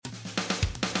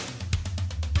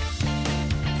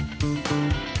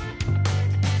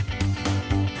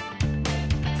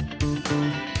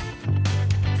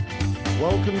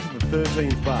welcome to the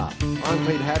 13th Bar. I'm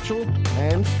Pete Hatchell,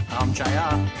 and... I'm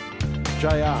JR.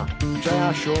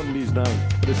 JR shortened his name,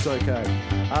 but it's okay.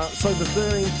 So the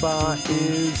 13th Bar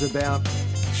is about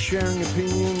sharing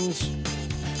opinions,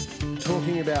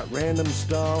 talking about random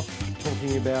stuff,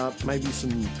 talking about maybe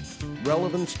some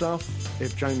relevant stuff,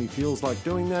 if Jamie feels like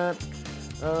doing that.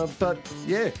 But,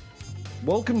 yeah,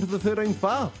 welcome to the 13th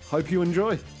Bar. Hope you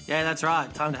enjoy. Yeah, that's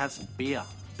right. Time to have some beer.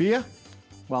 Beer?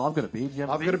 Well, I've got a beer. Do you have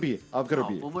a I've beer? got a beer. I've got a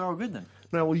beer. Well, we're all good then.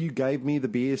 No, well, you gave me the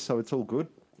beer, so it's all good.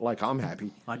 Like, I'm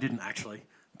happy. I didn't actually,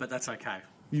 but that's okay.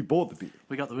 You bought the beer.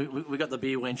 We got the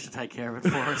beer wench to take care of it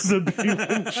for us. The beer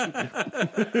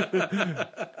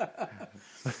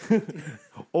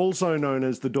wench. Also known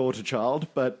as the daughter child,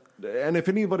 and if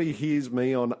anybody hears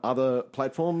me on other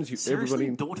platforms, Seriously, everybody...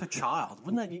 daughter child?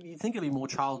 Wouldn't that? You think it'd be more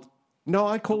child? No,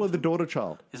 I call her the daughter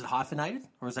child. Is it hyphenated,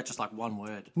 or is that just like one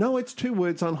word? No, it's two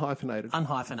words unhyphenated.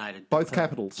 Unhyphenated. Both So,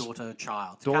 capitals. Daughter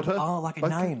child. Daughter. Oh, like a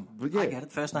Both name. yeah. I get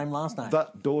it. First name, last name. The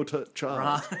daughter child.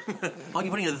 Right. Oh,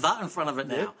 you're putting a that in front of it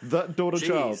now. Yeah, the daughter Jeez.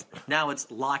 child. Now it's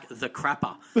like the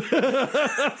crapper.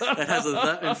 It has a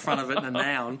that in front of it and a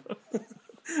noun.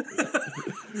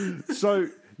 So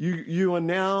you are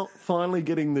now finally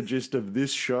getting the gist of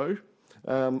this show.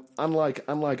 Unlike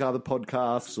other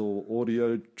podcasts or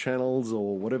audio channels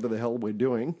or whatever the hell we're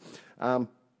doing,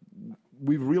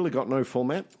 we've really got no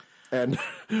format. And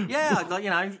yeah,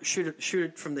 like, shoot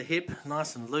it from the hip,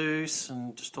 nice and loose,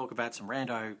 and just talk about some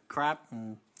rando crap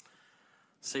and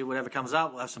see whatever comes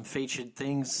up. We'll have some featured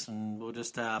things, and we'll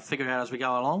just figure it out as we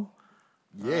go along.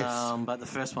 yes, But the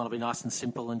first one will be nice and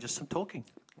simple and just some talking.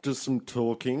 just some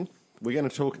talking. We're going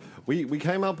to talk. We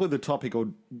came up with a topic, or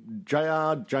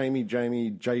JR, Jamie,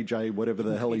 JJ, whatever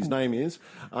the hell his name is,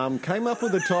 came up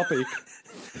with a topip.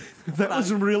 That was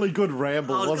a really good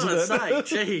ramble, I was wasn't going it?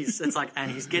 to say, jeez, it's like,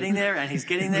 and he's getting there,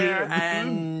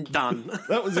 and done.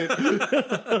 That was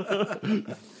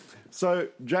it. So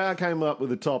JR came up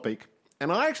with a topic,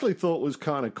 and I actually thought was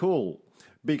kind of cool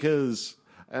because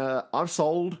I've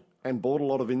sold and bought a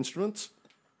lot of instruments.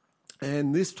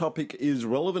 And this topic is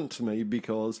relevant to me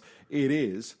because it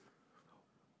is,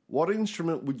 what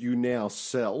instrument would you now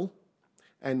sell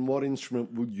and what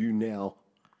instrument would you now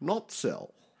not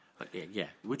sell? Yeah,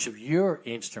 which of your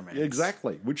instruments?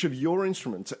 Exactly, which of your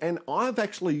instruments? And I've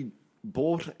actually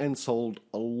bought and sold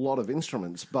a lot of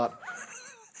instruments, but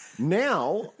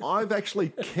now I've actually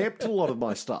kept a lot of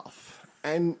my stuff.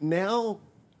 And now,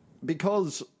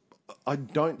 because I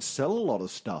don't sell a lot of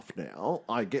stuff now,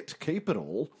 I get to keep it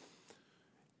all.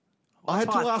 I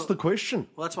had to ask the question.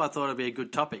 Well, that's why I thought it'd be a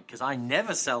good topic, because I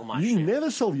never sell my shit. You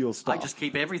never sell your stuff. I just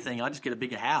keep everything. I just get a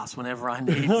bigger house whenever I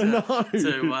need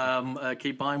to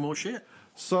keep buying more shit.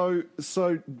 So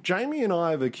Jamie and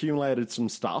I have accumulated some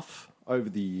stuff over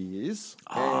the years.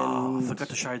 Oh, and I forgot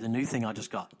to show you the new thing I just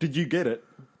got. did you get it?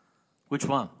 Which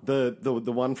one? The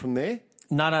one from there?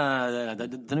 No.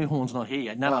 The new horn's not here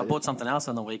yet. No, I bought something else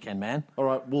on the weekend, man. All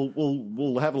right,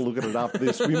 we'll have a look at it after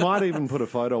this. We might even put a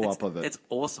photo up of it. It's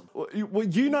awesome. Well,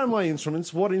 you know my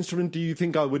instruments. What instrument do you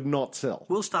think I would not sell?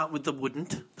 We'll start with the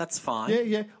wouldn't. That's fine.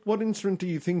 Yeah. What instrument do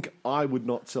you think I would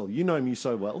not sell? You know me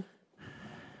so well.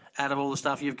 Out of all the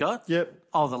stuff you've got? Yep.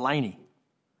 Oh, the Laney.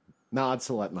 No, I'd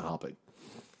sell that in a heartbeat.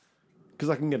 Because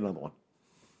I can get another one.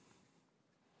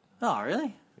 Oh,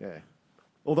 really? Yeah.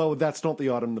 Although that's not the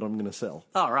item that I'm going to sell.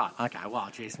 Oh, right. Okay. Well,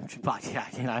 geez. But,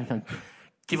 yeah,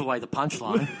 give away the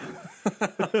punchline.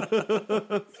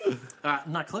 All right.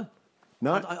 No clue.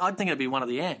 No. I'd think it'd be one of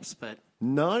the amps, but...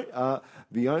 No.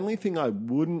 The only thing I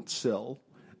wouldn't sell,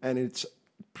 and it's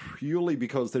purely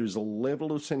because there's a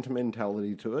level of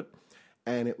sentimentality to it,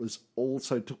 and it was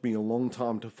also took me a long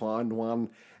time to find one,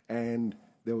 and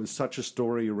there was such a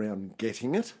story around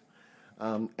getting it,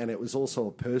 and it was also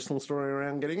a personal story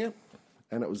around getting it.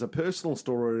 And it was a personal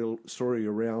story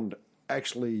around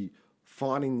actually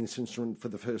finding this instrument for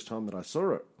the first time that I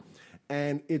saw it.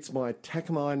 And it's my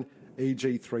Takamine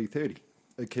EG330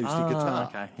 acoustic guitar.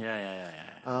 Okay.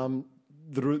 Yeah.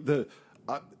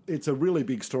 It's a really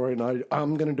big story, and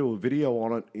I'm going to do a video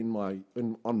on it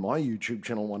on my YouTube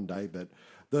channel one day. But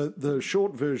the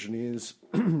short version is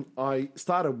I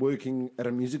started working at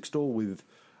a music store with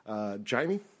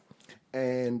Jamie,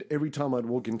 and every time I'd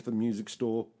walk into the music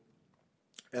store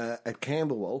at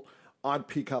Camberwell, I'd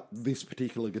pick up this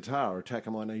particular guitar, a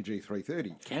Takamine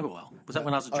EG330. Camberwell. Was that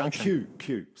when I was at Junction?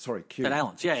 Q. At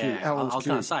Allen's, yeah. Allen's I was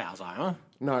going to say, I was like, huh?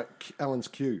 No, Allen's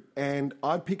Q. And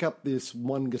I'd pick up this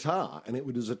one guitar, and it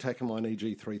was a Takamine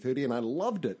EG330, and I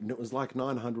loved it, and it was like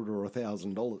 $900 or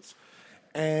 $1,000.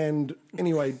 And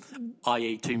anyway...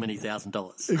 i.e. too many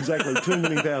 $1,000. Exactly, too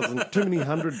many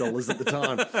 $100 at the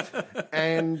time.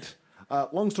 And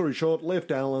long story short,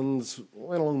 left Allen's,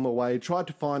 went along my way, tried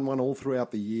to find one all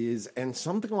throughout the years, and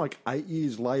something like 8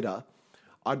 years later,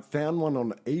 I'd found one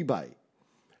on eBay,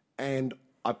 and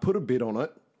I put a bid on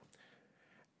it,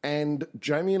 and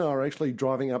Jamie and I are actually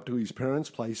driving up to his parents'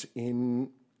 place in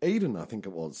Eden, I think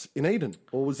it was. In Eden.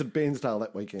 Or was it Bairnsdale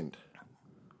that weekend?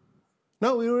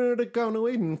 No, we were going to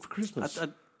Eden for Christmas.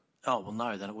 Oh, well,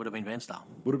 no, then it would have been Bairnsdale.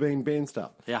 Would have been Bairnsdale.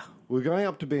 Yeah. We were going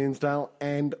up to Bairnsdale,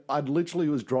 and I literally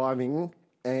was driving,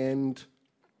 and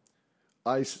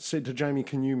I said to Jamie,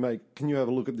 can you have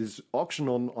a look at this auction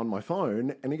on my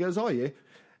phone? And he goes, oh, yeah.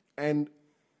 And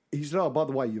he said, oh, by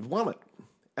the way, you've won it.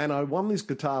 And I won this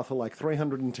guitar for like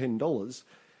 $310.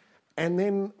 And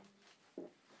then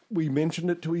we mentioned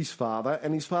it to his father,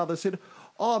 and his father said,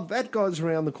 oh, that guy's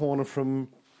around the corner from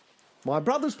my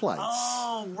brother's place.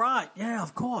 Oh, right. Yeah,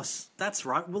 of course. That's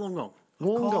right. Wollongong.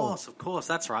 Of course.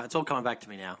 That's right. It's all coming back to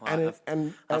me now.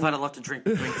 I've had a lot to drink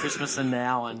between Christmas and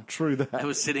now, and true that. I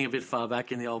was sitting a bit far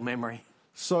back in the old memory.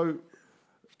 So,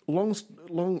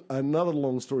 another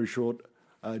long story short,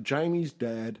 Jamie's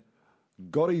dad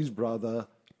got his brother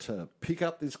to pick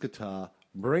up this guitar,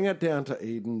 bring it down to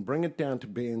Eden, bring it down to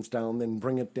Bairnsdale, and then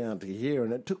bring it down to here.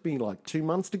 And it took me like 2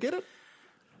 months to get it.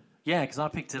 Yeah, because I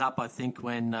picked it up, I think,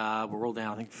 when we're all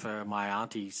down, I think, for my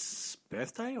auntie's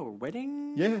birthday or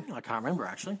wedding. Yeah. I can't remember,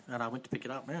 actually. And I went to pick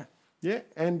it up, yeah. Yeah,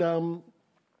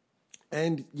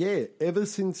 and yeah, ever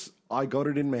since I got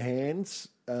it in my hands,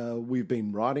 we've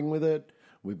been writing with it,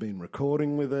 we've been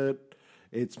recording with it.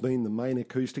 It's been the main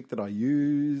acoustic that I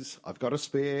use. I've got a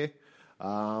spare,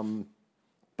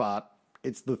 but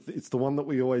it's the one that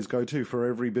we always go to for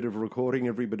every bit of recording,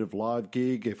 every bit of live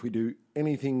gig. If we do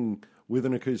anything with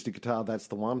an acoustic guitar, that's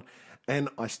the one. And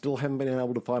I still haven't been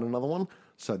able to find another one,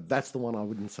 so that's the one I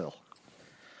wouldn't sell.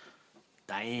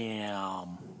 Damn.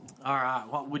 All right,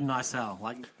 what wouldn't I sell?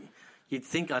 Like, you'd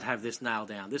think I'd have this nailed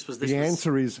down. The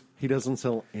answer is he doesn't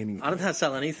sell anything. I don't have to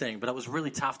sell anything, but it was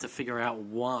really tough to figure out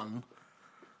one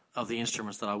of the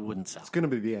instruments that I wouldn't sell. It's going to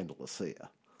be the Andalusia.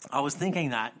 I was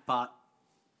thinking that, but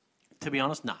to be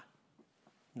honest, no.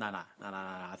 No.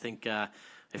 I think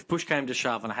if push came to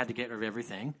shove and I had to get rid of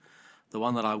everything, the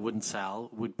one that I wouldn't sell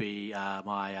would be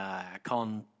my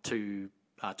Con 2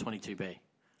 22B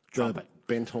trumpet.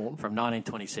 Bent horn? From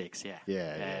 1926, yeah.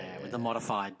 Yeah. With the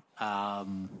modified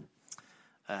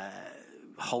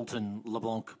Holton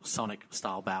LeBlanc Sonic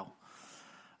style bow.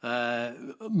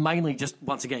 Mainly just,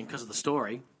 once again, because of the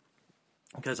story.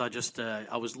 Because I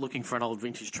was looking for an old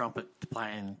vintage trumpet to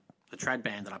play in the trad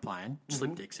band that I play in,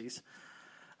 Slip Dixies.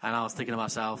 And I was thinking to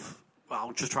myself, well,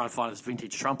 I'll just try and find this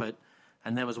vintage trumpet.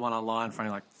 And there was one online for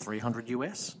only like $300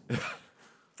 US.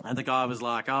 And the guy was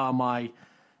like, oh, my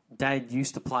dad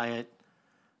used to play it,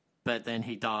 but then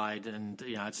he died. And,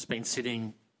 you know, it's just been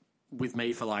sitting with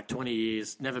me for like 20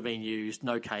 years, never been used,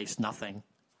 no case, nothing.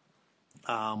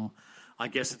 I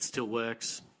guess it still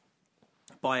works.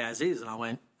 Buy as is. And I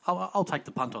went, I'll take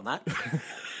the punt on that.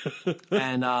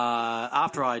 And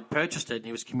after I'd purchased it and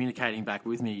he was communicating back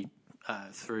with me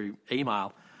through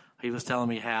email, he was telling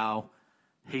me how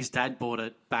his dad bought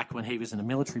it back when he was in a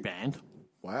military band.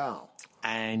 Wow.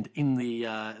 And in the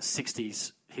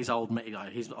 60s, his old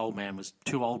man was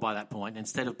too old by that point.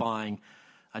 Instead of buying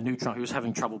a new trumpet, he was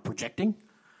having trouble projecting.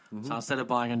 Mm-hmm. So instead of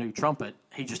buying a new trumpet,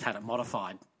 he just had it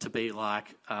modified to be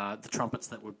like the trumpets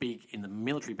that were big in the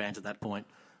military bands at that point,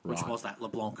 which was that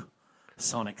LeBlanc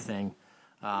Sonic thing,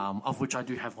 of which I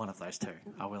do have one of those too.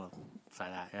 I will say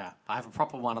that, yeah. I have a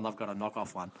proper one and I've got a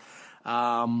knockoff one.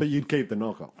 But you'd keep the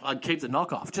knockoff. I'd keep the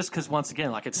knockoff, just because, once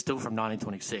again, like, it's still from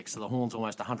 1926, so the horn's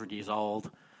almost 100 years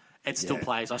old. It still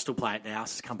plays. I still play it now.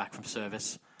 It's come back from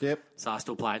service. Yep. So I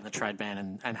still play it in the trad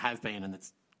band and have been, and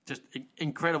it's just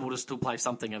incredible to still play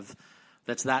something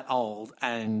that's that old,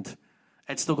 and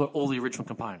it's still got all the original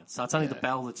components. So it's only the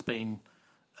bell that's been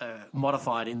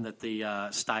modified in that the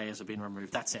stayers have been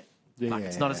removed. That's it. Yeah. Like,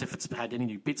 it's not as if it's had any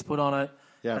new bits put on it.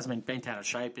 It hasn't been bent out of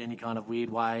shape in any kind of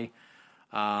weird way.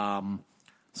 So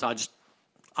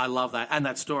I love that. And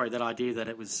that story, that idea that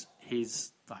it was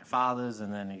his father's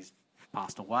and then he's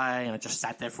passed away and it just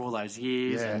sat there for all those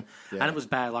years. And it was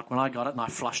bad. Like, when I got it and I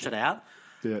flushed it out,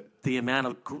 the amount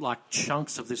of like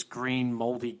chunks of this green,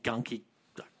 mouldy, gunky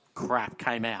crap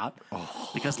came out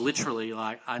because literally,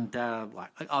 like,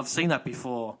 I've seen that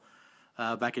before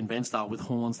back in Bairnsdale with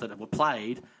horns that were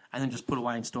played and then just put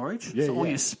away in storage. So all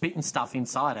your spit and stuff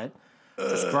inside it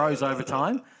just grows over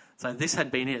time. So this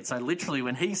had been it. So literally,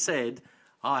 when he said,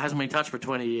 oh, it hasn't been touched for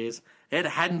 20 years, it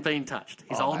hadn't been touched.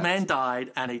 His old man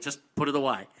died and he just put it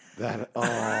away.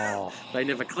 They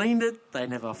never cleaned it. They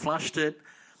never flushed it.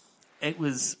 It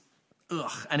was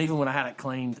ugh. And even when I had it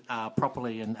cleaned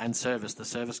properly and serviced, the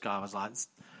service guy was like, it's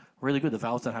really good. The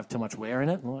valves don't have too much wear in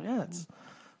it. And I'm like, yeah, it's...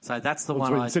 So that's the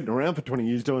one. It's been sitting around for 20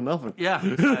 years doing nothing. Yeah.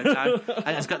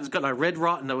 And it's got no red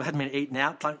rot, and it hadn't been eaten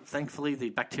out. Thankfully,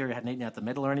 the bacteria hadn't eaten out the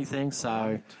metal or anything.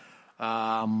 So,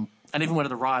 and even when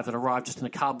it arrived just in a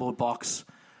cardboard box,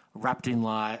 wrapped in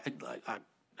like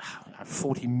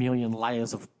 40 million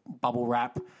layers of bubble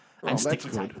wrap and sticky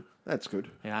tape. That's good.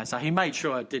 So he made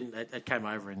sure it came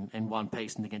over in one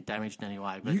piece and didn't get damaged in any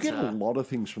way. But, you get a lot of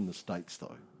things from the States,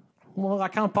 though. Well, I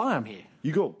can't buy them here.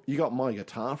 You got my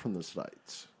guitar from the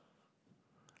States.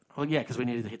 Well, yeah, because we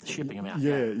needed to hit the shipping amount.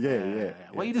 Yeah.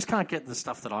 Well, you just can't get the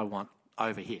stuff that I want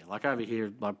over here. Like over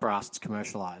here, like brass, it's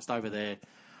commercialised. Over there,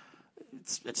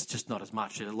 it's just not as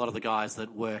much. A lot of the guys that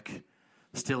work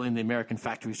still in the American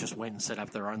factories just went and set up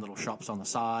their own little shops on the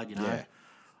side.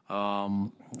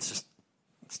 It's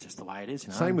just the way it is.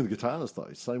 Same with guitars, though.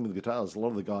 A lot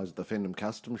of the guys at the Fendham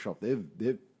Custom Shop,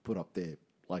 they've put up their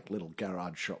like little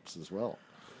garage shops as well.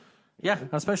 Yeah,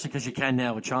 especially because you can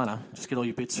now with China. Just get all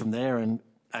your bits from there, and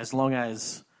as long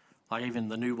as, like even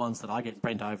the new ones that I get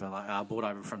bought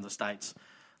over from the States,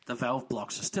 the valve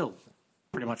blocks are still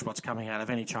pretty much what's coming out of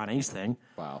any Chinese thing.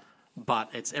 Wow.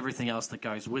 But it's everything else that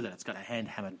goes with it. It's got a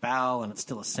hand-hammered bell, and it's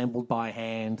still assembled by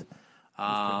hand.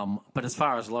 But as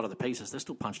far as a lot of the pieces, they're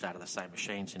still punched out of the same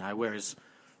machines, Whereas,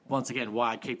 once again,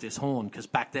 why I keep this horn, because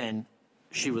back then,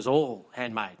 she was all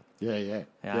handmade. Yeah.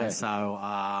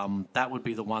 So that would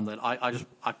be the one that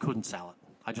I couldn't sell it.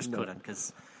 I just couldn't,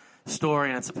 because story,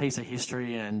 and it's a piece of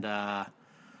history, and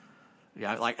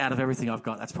like out of everything I've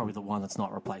got, that's probably the one that's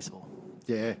not replaceable.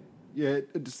 Yeah.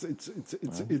 It's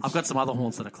I've got some other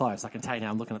horns that are close. I can tell you now.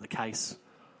 I'm looking at the case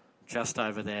just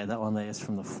over there. That one there is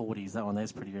from the 40s. That one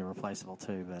there's pretty irreplaceable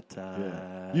too. But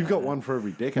you've got one for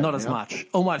every decade. Not as much.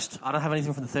 Almost. I don't have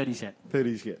anything from the 30s yet.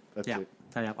 30s yet. That's it.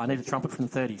 Yeah. I need a trumpet from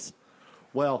the 30s.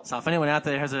 Well, so if anyone out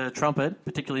there has a trumpet,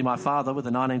 particularly my father with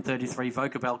a 1933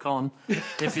 Voca Balcon,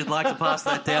 if you'd like to pass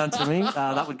that down to me,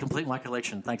 that would complete my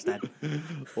collection. Thanks, Dad.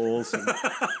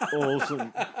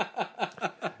 Awesome.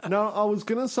 No, I was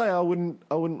going to say I wouldn't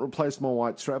replace my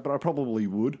white strap, but I probably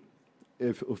would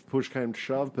if push came to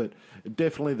shove. But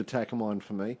definitely the Takamine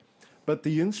for me. But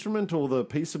the instrument or the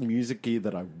piece of music gear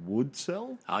that I would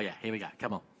sell. Oh yeah, here we go.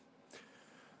 Come on.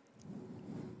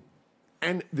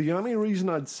 And the only reason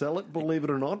I'd sell it, believe it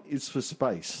or not, is for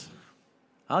space.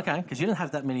 Okay, because you don't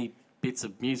have that many bits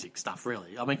of music stuff,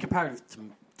 really. I mean, comparative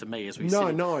to me, as we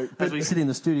sit in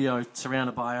the studio,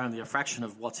 surrounded by only a fraction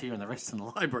of what's here and the rest in the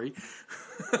library.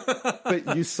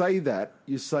 But you say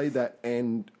that,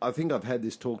 and I think I've had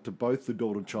this talk to both the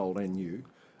daughter child and you.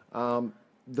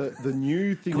 The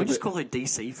new thing. Can we just call her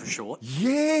DC for short?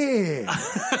 Yeah,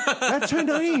 that's her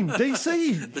name,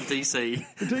 DC. The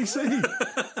DC. The DC.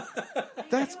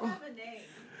 That's. I don't have a name.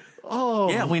 Oh.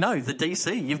 Yeah, we know the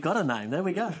DC. You've got a name. There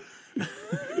we go.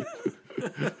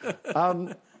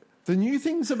 The new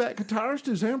things about guitarists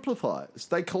is amplifiers.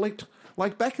 They collect,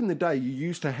 like back in the day, you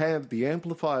used to have the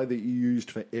amplifier that you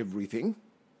used for everything.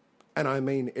 And I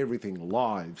mean everything,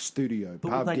 live, studio,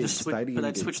 pub gigs, stadium But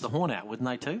they'd gigs. switch the horn out, wouldn't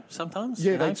they too, sometimes?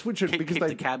 Yeah, they'd switch it because keep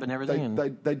the cab and everything.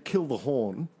 They'd kill the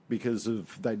horn because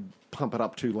they'd pump it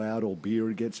up too loud or beer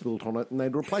would get spilled on it, and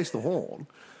they'd replace the horn.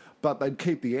 But they'd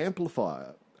keep the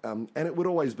amplifier, and it would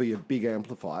always be a big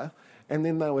amplifier, and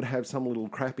then they would have some little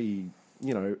crappy,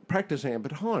 practice amp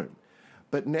at home.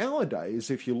 But nowadays,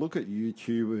 if you look at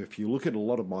YouTube, if you look at a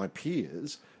lot of my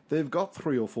peers, they've got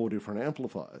 3 or 4 different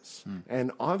amplifiers.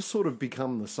 And I've sort of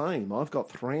become the same. I've got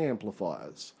 3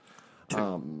 amplifiers.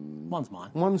 One's mine.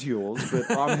 One's yours, but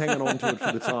I'm hanging on to it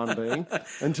for the time being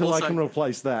until I can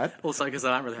replace that. Also, because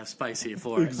I don't really have space here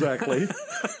for it. Exactly.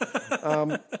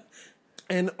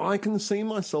 And I can see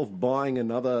myself buying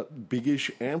another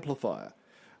biggish amplifier.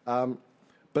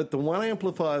 But the one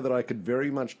amplifier that I could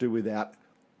very much do without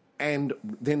and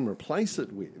then replace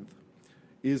it with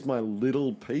is my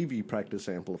little PV practice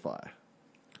amplifier.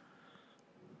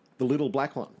 The little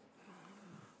black one.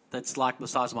 That's like the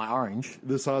size of my orange.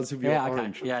 The size of your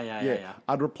orange. Okay. Yeah.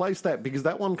 I'd replace that because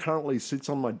that one currently sits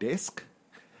on my desk,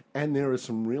 and there are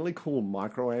some really cool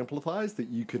micro amplifiers that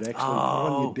you could actually put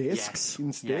on your desk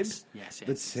instead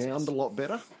that sound a lot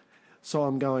better. So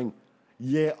I'm going,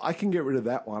 yeah, I can get rid of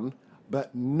that one,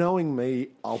 but knowing me,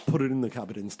 I'll put it in the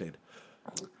cupboard instead.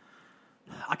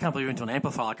 I can't believe you're into an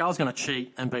amplifier. Like, I was going to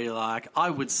cheat and be like, I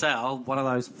would sell one of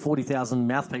those 40,000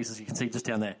 mouthpieces you can see just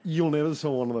down there. You'll never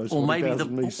sell one of those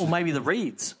 40,000 pieces. Or maybe the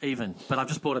reeds, even. But I've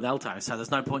just bought an alto, so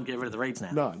there's no point in getting rid of the reeds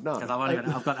now. No. Because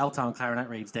I've got alto and clarinet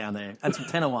reeds down there, and some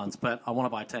tenor ones, but I want to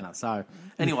buy tenor. So,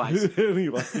 anyways.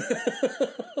 Anyway.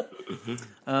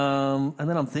 And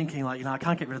then I'm thinking, like, I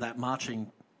can't get rid of that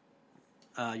marching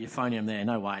euphonium there.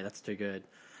 No way, that's too good.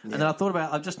 Yeah. And then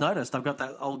I've just noticed I've got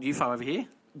that old UFO over here.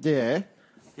 Yeah.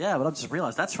 Yeah, but I just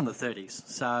realised that's from the 30s.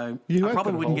 So I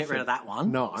probably wouldn't get rid of that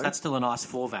one. No. That's still a nice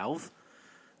 4-valve.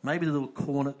 Maybe the little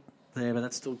cornet there, but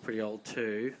that's still pretty old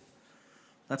too.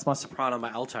 That's my soprano and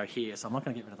my alto here, so I'm not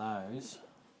going to get rid of those.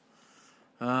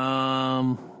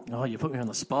 You put me on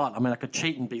the spot. I mean, I could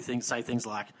cheat and say things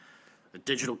like a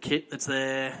digital kit that's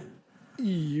there.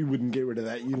 You wouldn't get rid of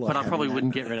that. But I probably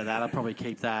wouldn't get rid of that. I'd probably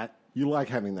keep that. You like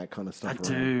having that kind of stuff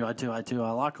around. I do.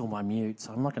 I like all my mutes.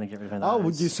 I'm not going to get rid of those. Oh,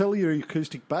 would you sell your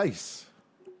acoustic bass?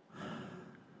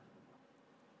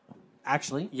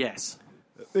 Actually, yes.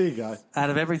 There you go. Out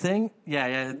of everything, yeah.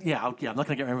 I'm not going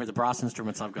to get rid of the brass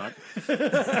instruments I've got.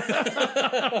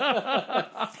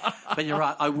 But you're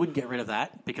right. I would get rid of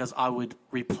that because I would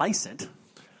replace it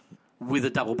with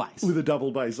a double bass. With a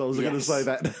double bass. I was going to say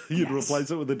that. You'd replace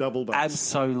it with a double bass.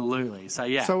 Absolutely. So,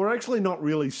 yeah. So we're actually not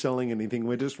really selling anything.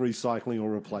 We're just recycling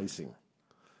or replacing.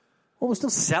 Well, we're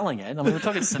still selling it. I mean, we're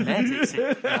talking semantics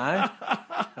here,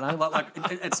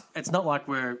 it's not like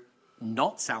we're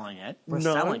not selling it. We're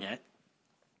selling it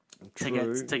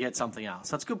to get something else.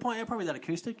 So that's a good point. Yeah, probably that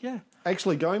acoustic, yeah.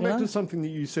 Actually, going back to something that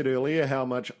you said earlier, how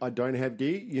much I don't have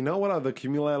gear, you know what I've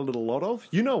accumulated a lot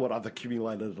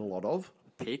of?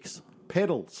 Picks.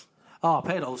 Pedals. Oh,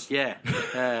 pedals, yeah.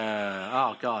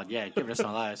 Oh, God, yeah. Get rid of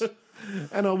some of those.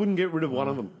 And I wouldn't get rid of one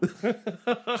of them.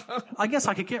 I guess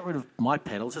I could get rid of my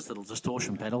pedals, just a little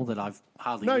distortion pedal that I've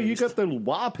hardly used. No, you got the little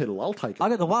wah pedal. I'll take it. I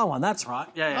got the wah one, that's right.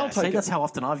 Yeah. I'll take it. That's how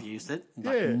often I've used it.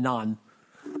 Yeah. None.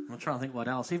 I'm trying to think what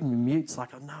else. Even mutes, no,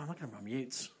 I'm not going to run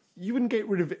mutes. You wouldn't get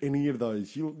rid of any of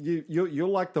those. You're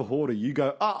like the hoarder. You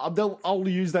go, I'll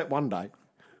use that one day.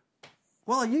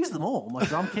 Well, I use them all. My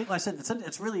drum kit, like I said,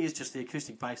 it really is just the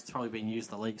acoustic bass that's probably been used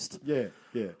the least. Yeah.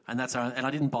 And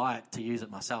I didn't buy it to use it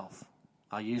myself.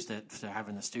 I used it to have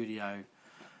in the studio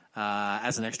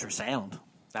as an extra sound.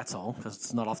 That's all, because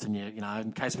it's not often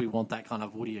in case we want that kind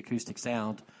of woody acoustic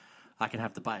sound, I can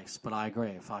have the bass. But I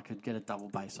agree, if I could get a double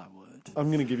bass, I would. I'm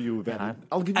going to give you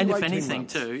I'll give you. And like if anything,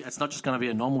 months. too, it's not just going to be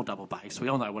a normal double bass. We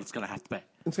all know what it's going to have to be.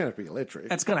 It's going to have to be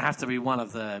electric. It's going to have to be one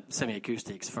of the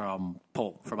semi-acoustics from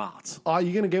Paul from Arts. Oh,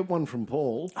 you're going to get one from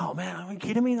Paul? Oh man, are you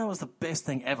kidding me? That was the best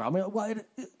thing ever. I mean,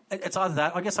 it's either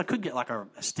that. I guess I could get like a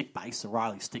stick bass, a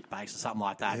Riley stick bass, or something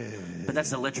like that. Yeah. But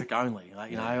that's electric only.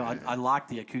 I like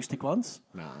the acoustic ones.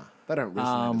 Nah, they don't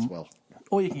resonate as well.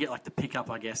 Or you can get like the pickup,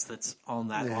 I guess, that's on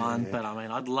that one. But I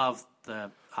mean, I'd love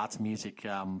the Arts Music,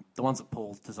 the ones that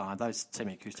Paul designed. Those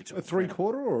semi-acoustics. A 3/4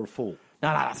 or a full? No,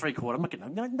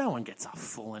 3/4. No one gets a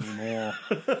full anymore.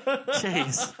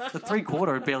 Jeez, the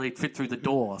 3/4 would barely fit through the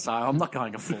door, so I'm not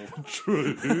going a full.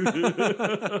 True.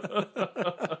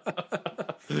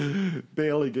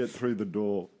 Barely get through the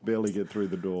door.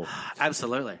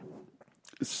 Absolutely.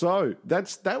 So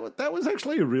that was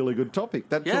actually a really good topic.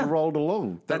 That sort of rolled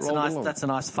along. That's a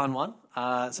nice fun one.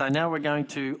 So now we're going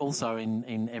to also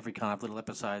in every kind of little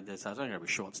episode. There's only going to be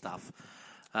short stuff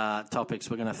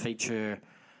topics. We're going to feature,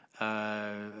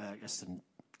 I guess,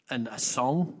 a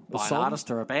song by an artist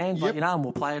or a band, yep. And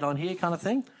we'll play it on here, kind of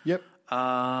thing. Yep.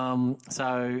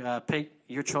 So Pete,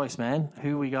 your choice, man.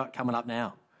 Who we got coming up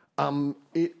now?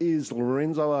 It is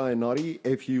Lorenzo Iannotti.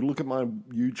 If you look at my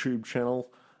YouTube channel.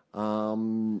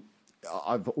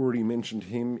 I've already mentioned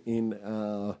him in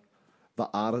the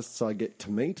Artists I Get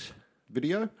to Meet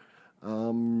video.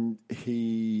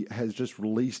 He has just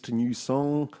released a new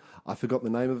song. I forgot the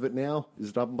name of it now.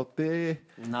 Is it up there?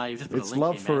 No, you've just put it's a link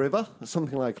Love in, Forever.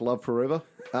 Something like Love Forever.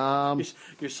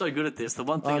 You're so good at this. The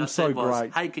one thing I'm I said was,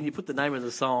 great. hey, can you put the name of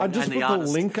the song and the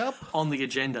artist link up on the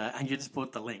agenda? And you just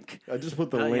put the link. I just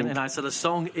put the link. So the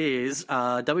song is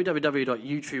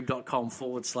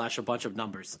www.youtube.com/a bunch of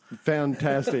numbers.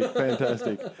 Fantastic.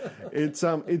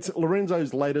 It's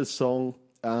Lorenzo's latest song.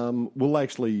 We'll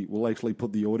actually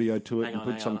put the audio to it and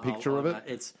put some picture of it.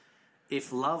 It's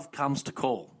If Love Comes to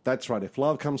Call. That's right, If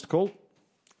Love Comes to Call.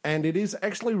 And it is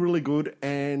actually really good,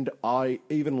 and I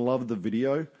even love the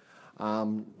video.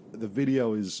 The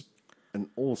video is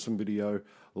an awesome video.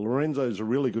 Lorenzo's a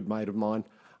really good mate of mine.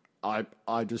 I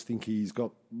just think he's got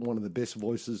one of the best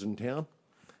voices in town.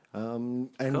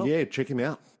 Cool. Yeah, check him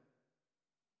out.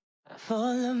 I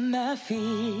fall on my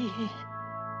feet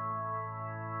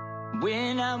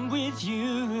when I'm with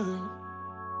you.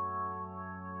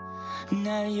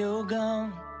 Now you're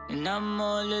gone and I'm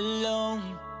all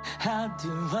alone. How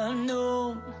do I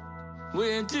know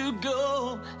where to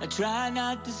go? I try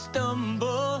not to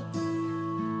stumble.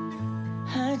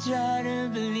 I try to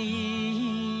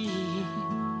believe,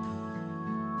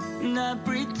 not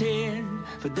pretend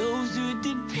for those who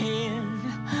depend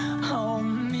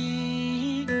on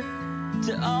me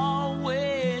to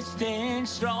always stand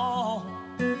strong.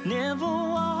 Never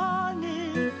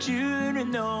wanted you to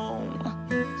know,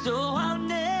 so I'll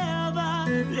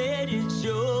never let it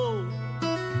show.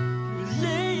 You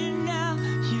lay it now,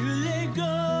 you let go.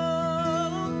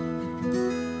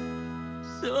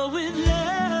 So with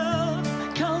love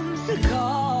comes the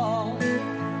call.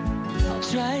 I'll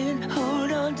try and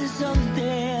hold on to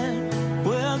something.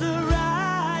 Well, the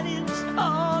writing's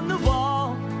on the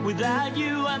wall. Without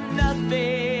you, I'm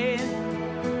nothing.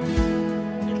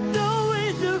 It's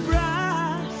always the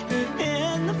rise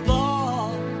and the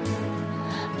fall.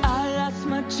 I lost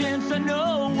my chance, I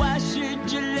know. Why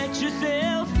should you let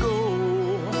yourself go?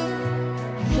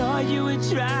 Thought you would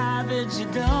try, but you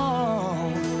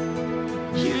don't.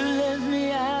 You left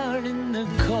me out in the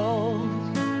cold.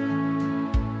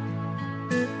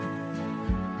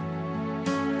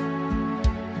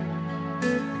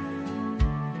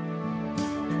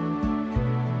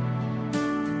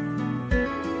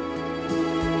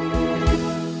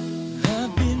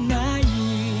 I've been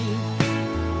naive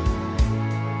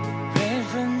right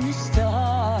from the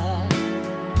start.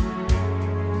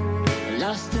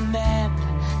 Lost the map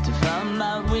to find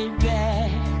my way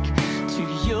back to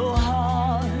your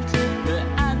heart. But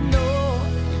I know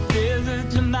if there's a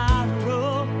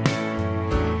tomorrow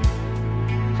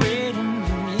waiting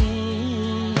for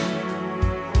me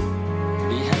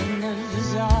behind the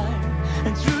facade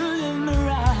and through the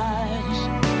mirage.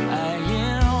 I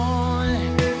can only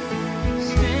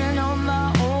stand on my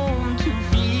own 2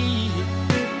 feet.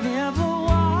 Never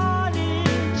wanted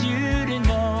you to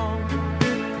know.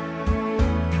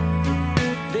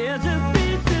 There's a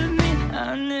piece of me I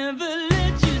never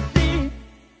let you see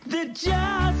that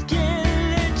just can't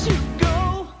let you go.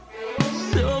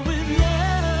 So with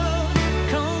love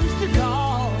comes the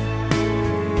call.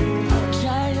 I'll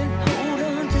try and hold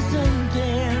on to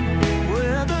something.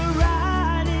 Where the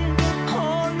writing's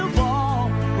on the wall.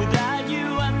 Without you,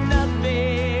 I'm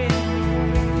nothing.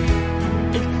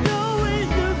 It's always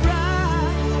the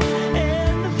rise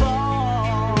and the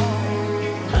fall.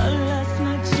 I lost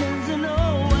my chance, I know.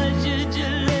 Why should you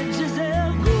let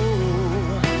yourself go?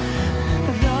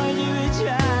 I thought you would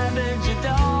try, but you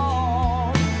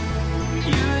don't.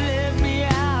 You left me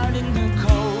out in the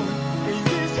cold. Is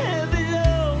this heavy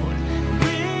load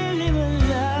really what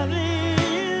love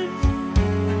is?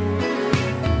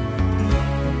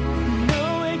 No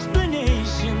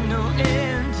explanation, no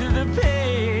end to the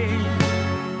pain.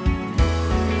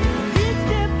 This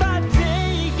step I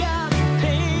take, I'm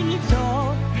paying it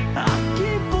all. I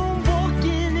keep on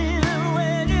walking even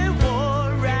when it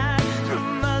wore right through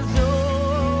my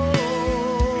soul.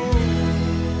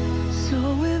 So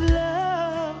with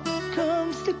love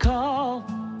comes the call.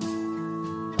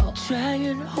 I'll try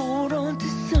and hold on to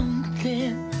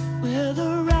something. Where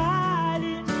the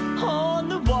writing on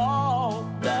the wall.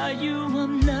 Without you,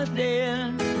 I'm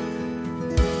nothing.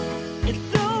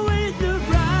 It's always the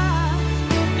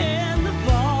rise and the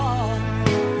fall.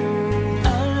 I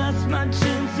lost my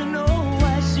chance, I know.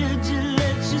 Why should you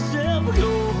let yourself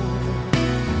go?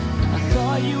 I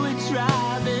thought you would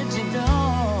try, but you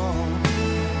don't.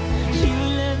 You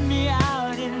left me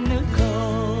out in the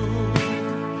cold.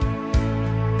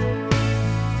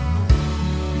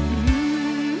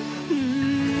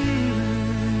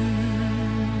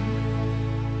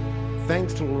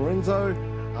 Thanks to Lorenzo.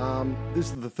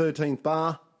 This is the 13th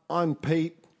bar. I'm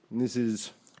Pete, and this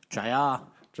is JR.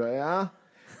 JR.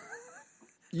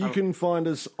 You can find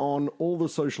us on all the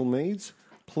social medias.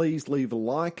 Please leave a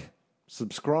like,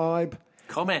 subscribe,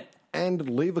 Comment. and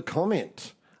leave a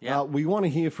comment. Yeah. We want to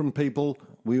hear from people.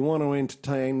 We want to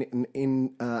entertain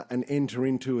and enter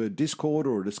into a Discord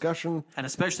or a discussion. And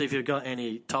especially if you've got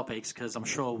any topics, because I'm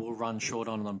sure we'll run short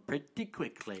on them pretty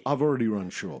quickly. I've already run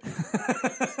short.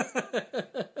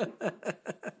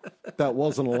 That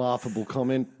wasn't a laughable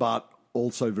comment, but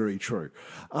also very true.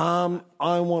 I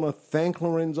want to thank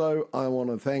Lorenzo. I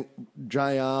want to thank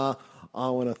JR. I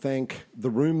want to thank the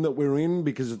room that we're in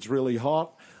because it's really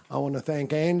hot. I want to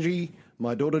thank Angie,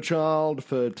 my daughter child,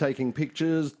 for taking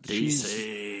pictures.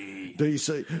 DC.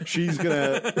 She's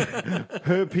going to...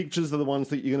 Her pictures are the ones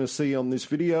that you're going to see on this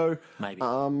video. Maybe.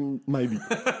 Maybe.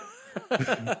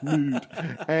 Nude.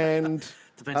 And...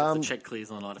 Depends if the check clears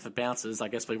or not. If it bounces, I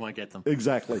guess we won't get them.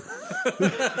 Exactly.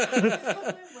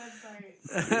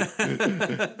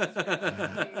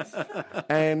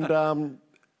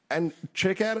 And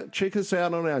check us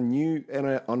out on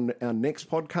on our next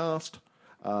podcast.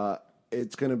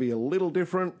 It's going to be a little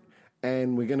different,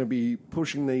 and we're going to be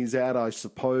pushing these out, I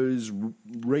suppose,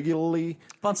 regularly.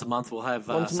 Once a month we'll have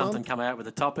something come out with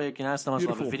a topic. Sometimes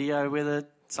we'll have a video with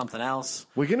it, something else.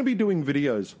 We're going to be doing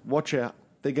videos. Watch out.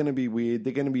 They're going to be weird.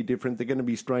 They're going to be different. They're going to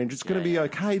be strange. It's going to be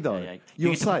okay, though. Yeah.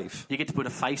 You're safe. You get to put a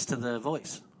face to the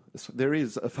voice. There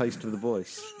is a face to the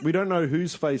voice. We don't know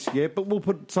whose face yet, but we'll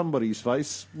put somebody's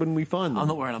face when we find them. I'm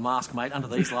not wearing a mask, mate. Under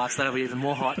these lights, that'll be even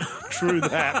more hot. True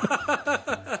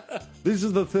that. This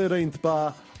is the 13th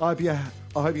bar. I hope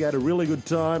you had a really good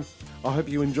time. I hope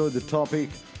you enjoyed the topic.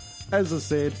 As I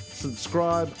said,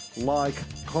 subscribe, like,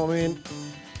 comment,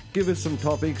 give us some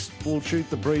topics. We'll shoot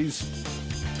the breeze.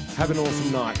 Have an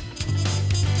awesome night.